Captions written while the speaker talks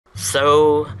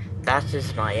So that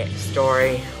is my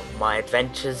story of my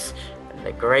adventures in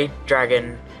the Great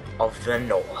Dragon of the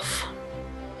North.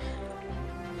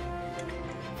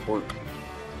 Whoop.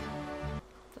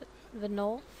 The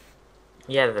north?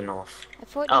 Yeah, the North. I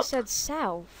thought you Up. said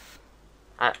south.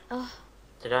 Uh, Uh,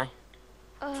 did I?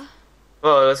 uh,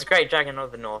 Well, it was the Great Dragon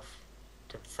of the North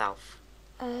to the south.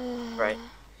 Right.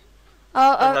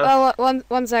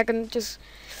 one second. Just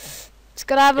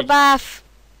gotta have a bath.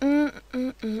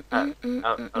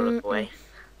 I'll look away.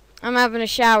 I'm having a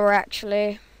shower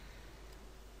actually.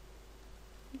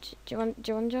 Do you want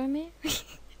to join me?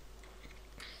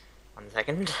 1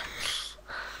 second.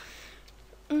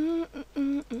 Can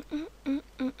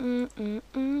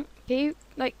you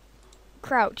like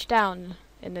crouch down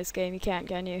in this game? You can't,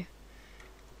 can you?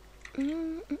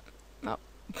 Oh.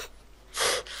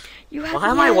 You have Why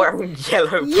am I wearing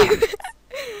yellow pants?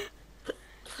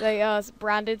 They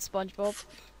branded SpongeBob.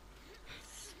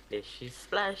 Splishy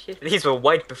splashy. These were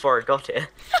white before I got here.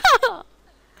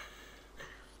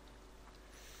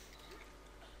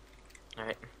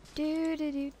 Alright.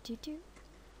 Do.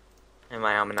 In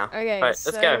my armor now. Okay, Right,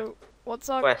 so let's go. what's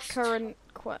our West. current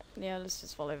Yeah, let's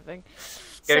just follow the thing.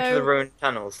 Go to the ruined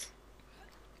tunnels.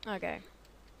 Okay.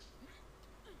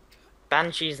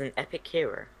 Banshee's an epic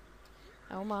hero.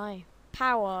 Oh my.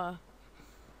 Power.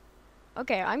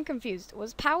 Okay, I'm confused.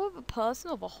 Was Power the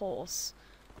person or the horse?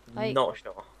 Like, Not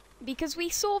sure. because we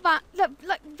saw that. Look,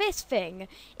 this thing.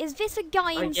 Is this a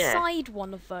guy inside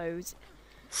one of those?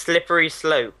 Slippery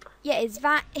Slope. Yeah, is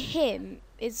that him?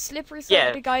 Is Slippery Slope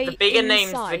Yeah, the guy the bigger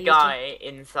name's inside? the guy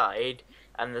inside,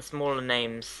 and the smaller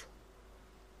name's...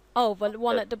 Oh, the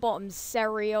one at the bottom,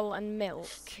 cereal and milk.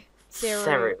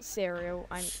 Cereal. Cereal.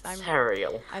 I'm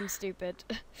stupid.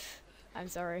 I'm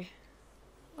sorry.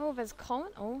 Oh, there's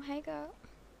comment. Oh, hey girl.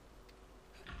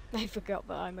 I forgot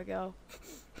that I'm a girl.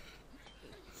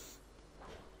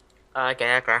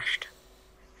 Okay, I crashed.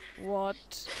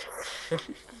 What?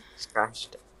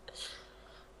 Crashed.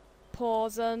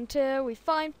 Pause until we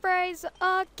find Fraser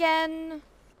again.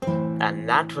 And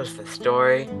that was the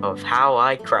story of how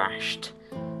I crashed.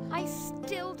 I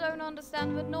still don't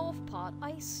understand the north part.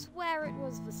 I swear it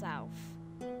was the south.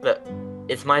 Look,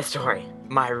 it's my story,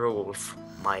 my rules,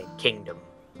 my kingdom.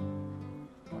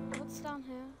 What's down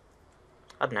here?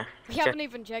 I don't know. We haven't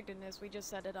even checked in this. We just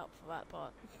set it up for that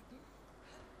part.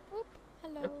 Whoop.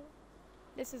 Hello. Yep.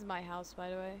 This is my house, by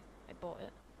the way. I bought it.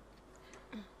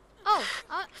 Oh,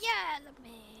 yeah, look at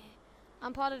me.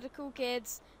 I'm part of the cool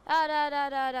kids. Da da da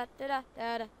da da da da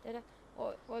da da da.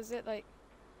 What was it like?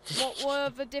 What were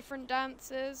the different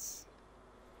dances?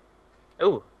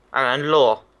 Ooh, and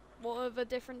law. What were the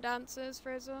different dances,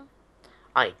 Fraser?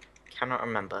 I cannot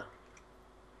remember.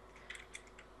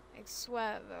 I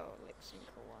swear though, like some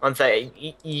cool ones. One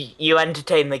second, you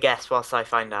entertain the guests whilst I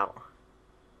find out.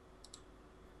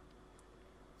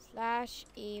 Slash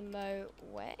emo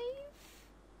wave?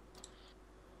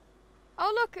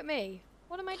 Oh, look at me.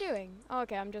 What am I doing? Oh,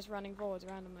 okay, I'm just running forwards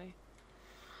randomly.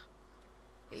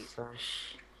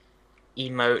 Slash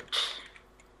emote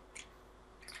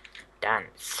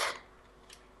dance.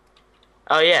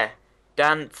 Oh yeah,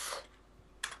 dance.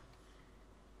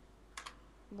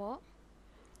 What?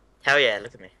 Hell yeah,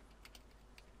 look at me.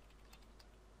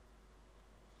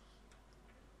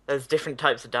 There's different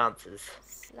types of dances.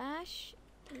 Slash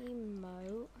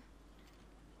emote.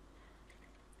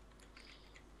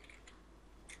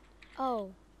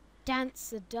 Oh, dance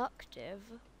seductive.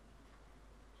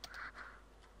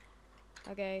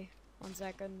 Okay, 1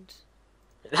 second.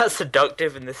 That's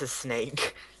seductive and this is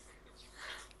Snake.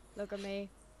 Look at me.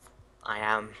 I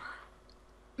am.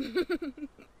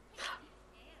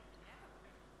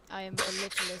 I am the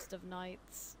littlest of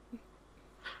knights.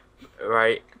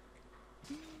 Right.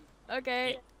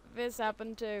 Okay, this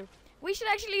happened too. We should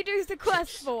actually do the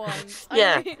quest for once.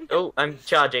 Yeah. I mean... Oh, I'm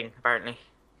charging, apparently.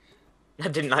 I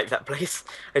didn't like that place.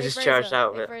 I Hey, just Fraser, charged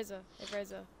out of hey, it. Hey,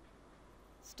 Fraser.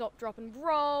 Stop, drop, and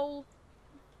roll.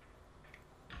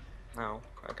 No,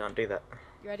 I can't do that.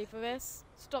 You ready for this?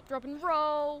 Stop, drop, and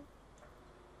roll.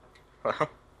 Well,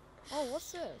 Oh,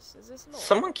 what's this? Is this law?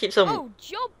 someone keeps on... Oh,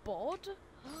 job board.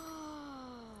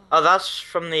 Oh, that's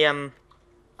from the,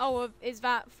 Oh, is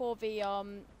that for the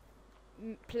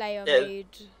player made?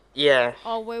 yeah,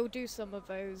 Oh, we'll do some of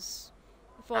those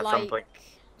for at some like point.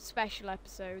 special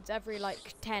episodes. Every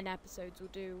like 10 episodes, we'll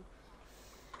do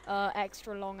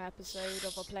extra long episode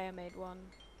of a player made one.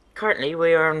 Currently,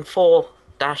 we are on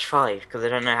 4-5, because I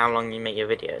don't know how long you make your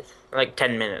videos. Like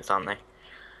 10 minutes, aren't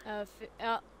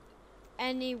they?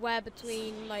 Anywhere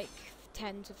between like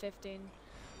 10 to 15.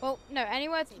 Well, no,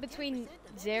 anywhere between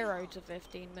 0 to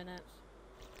 15 minutes.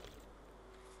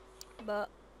 But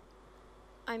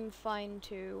I'm fine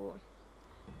to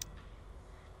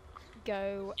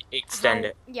go Extend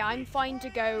it. Yeah, I'm fine to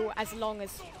go as long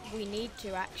as we need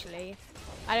to, actually.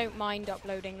 I don't mind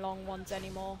uploading long ones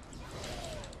anymore.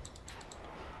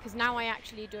 Because now I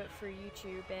actually do it through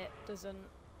YouTube, it doesn't,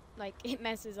 like, it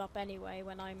messes up anyway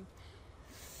when I'm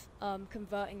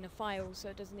converting the files, so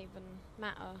it doesn't even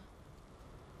matter.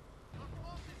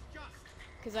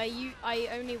 Because I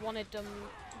only wanted them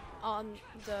on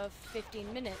the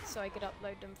 15 minutes so I could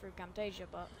upload them through Camtasia,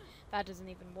 but that doesn't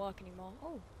even work anymore.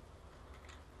 Oh.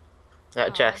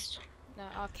 That chest. No,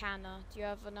 Arcana. Do you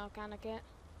have an Arcana kit?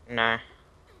 No.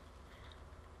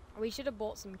 We should have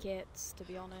bought some kits, to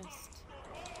be honest.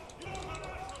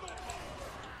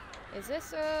 Is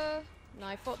this a... No,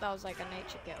 I thought that was like a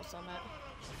nature kit or something.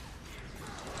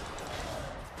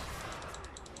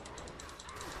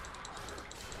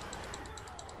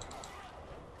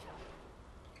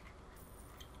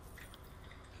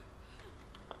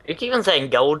 You keep on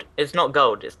saying gold. It's not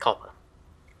gold, it's copper.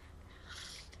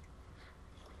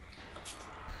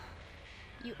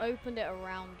 You opened it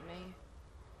around me.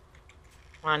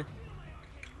 Fine.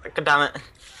 God damn it.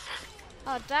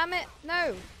 Oh, damn it.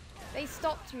 No. They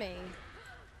stopped me.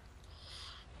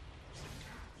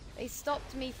 They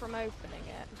stopped me from opening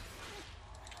it.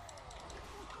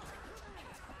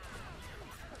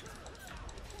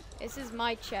 This is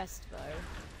my chest, though.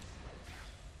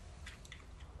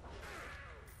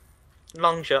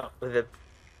 Long shot with a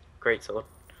great sword.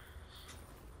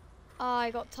 Oh,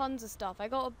 I got tons of stuff. I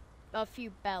got a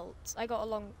few belts. I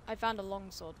found a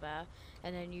longsword there,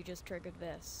 and then you just triggered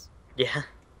this. Yeah.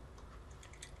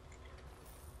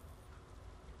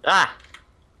 Ah!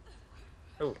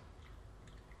 Ooh.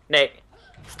 Nick,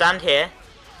 stand here.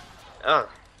 Oh,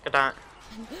 god damn it.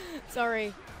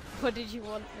 Sorry. What did you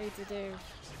want me to do?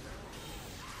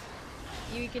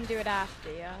 You can do it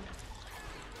after, yeah?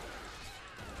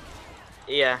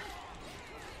 Yeah.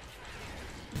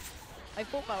 I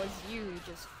thought that was you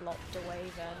who just flopped away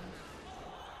then.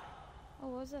 Oh,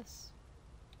 what was this?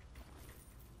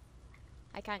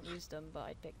 I can't use them, but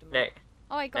I picked them up. Nick.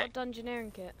 Oh, I got Nick. a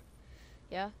dungeoneering kit.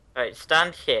 Yeah? Alright,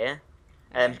 stand here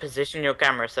and position your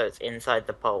camera so it's inside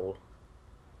the pole.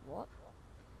 What?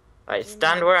 Alright, do you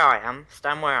stand mean? where I am.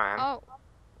 Stand where I am. Oh,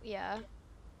 yeah,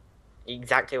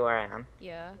 Exactly where I am.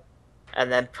 yeah. And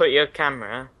then put your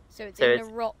camera. So it's So in it's-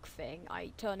 the rock thing,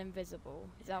 I turn invisible.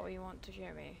 Is that what you want to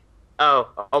show me?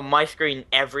 Oh, on my screen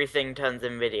everything turns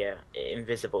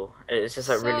invisible. It's just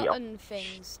like really. Certain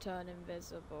things turn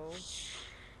invisible.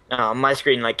 No, on my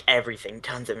screen like everything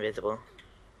turns invisible.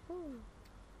 Ooh.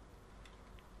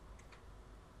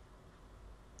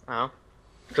 Oh,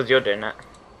 because you're doing it.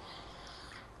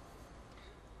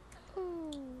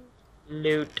 Ooh.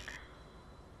 Loot.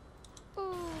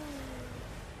 Ooh.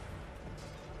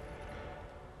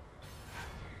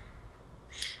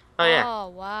 Oh yeah. Oh,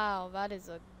 wow, that is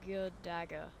a good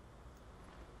dagger.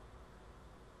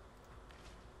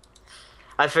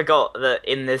 I forgot that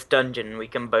in this dungeon we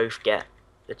can both get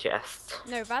the chest.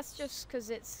 No, that's just because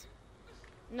it's...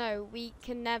 No, we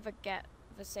can never get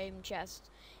the same chest.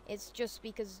 It's just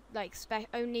because, like,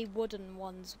 only wooden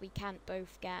ones we can't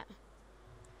both get.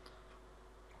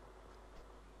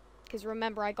 Because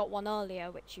remember, I got one earlier,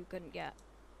 which you couldn't get.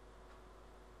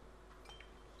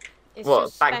 It's What,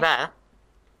 just back there?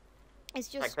 It's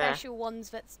just back there? special ones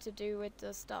that's to do with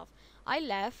the stuff. I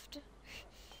left.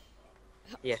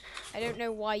 Yeah. I don't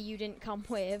know why you didn't come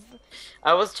with.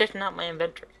 I was checking out my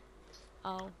inventory.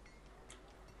 Oh.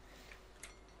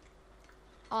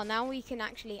 Oh, now we can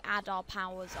actually add our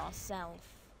powers ourselves.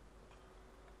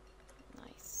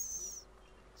 Nice.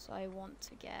 So I want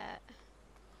to get...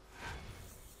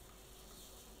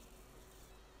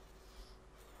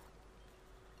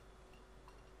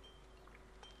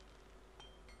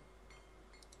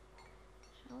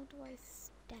 How do I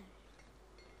stealth?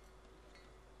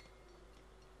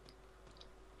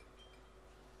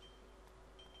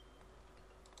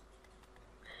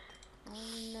 I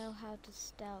don't know how to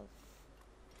stealth.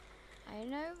 I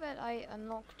know that I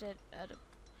unlocked it at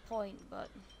a point, but...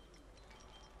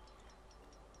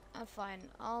 fine,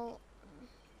 I'll...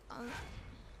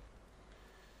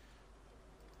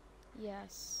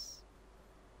 Yes.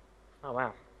 Oh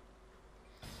wow.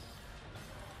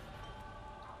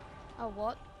 Oh,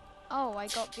 what? Oh, I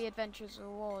got the Adventurous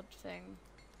Reward thing.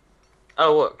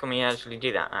 Oh what, can we actually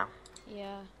do that now?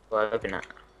 Yeah. Well, open it.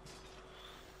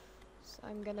 So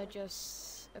I'm gonna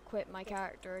just equip my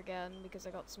character again because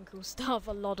I got some cool stuff,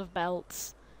 a lot of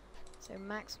belts. So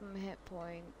maximum hit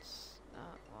points.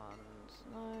 That one's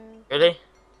no. Really?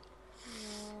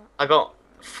 No. I got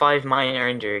 5 minor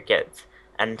injury kits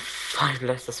and 5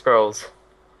 lesser scrolls.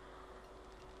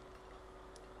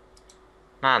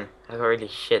 Man, I got really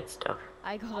shit stuff.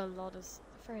 I got a lot of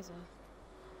Fraser.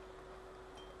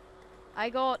 I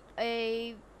got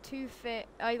I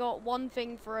got one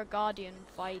thing for a guardian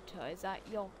fighter. Is that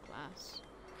your class?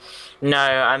 No,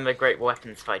 I'm a great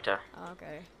weapons fighter.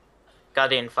 Okay.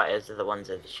 Guardian fighters are the ones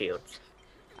with the shields.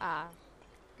 Ah.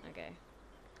 Okay.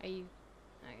 Are you?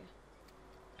 Okay.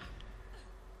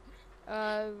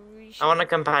 We should. I want a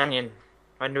companion.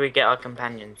 When do we get our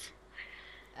companions?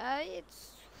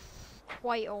 It's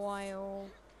quite a while.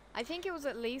 I think it was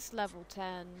at least level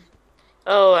 10.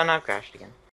 Oh, and I've crashed again.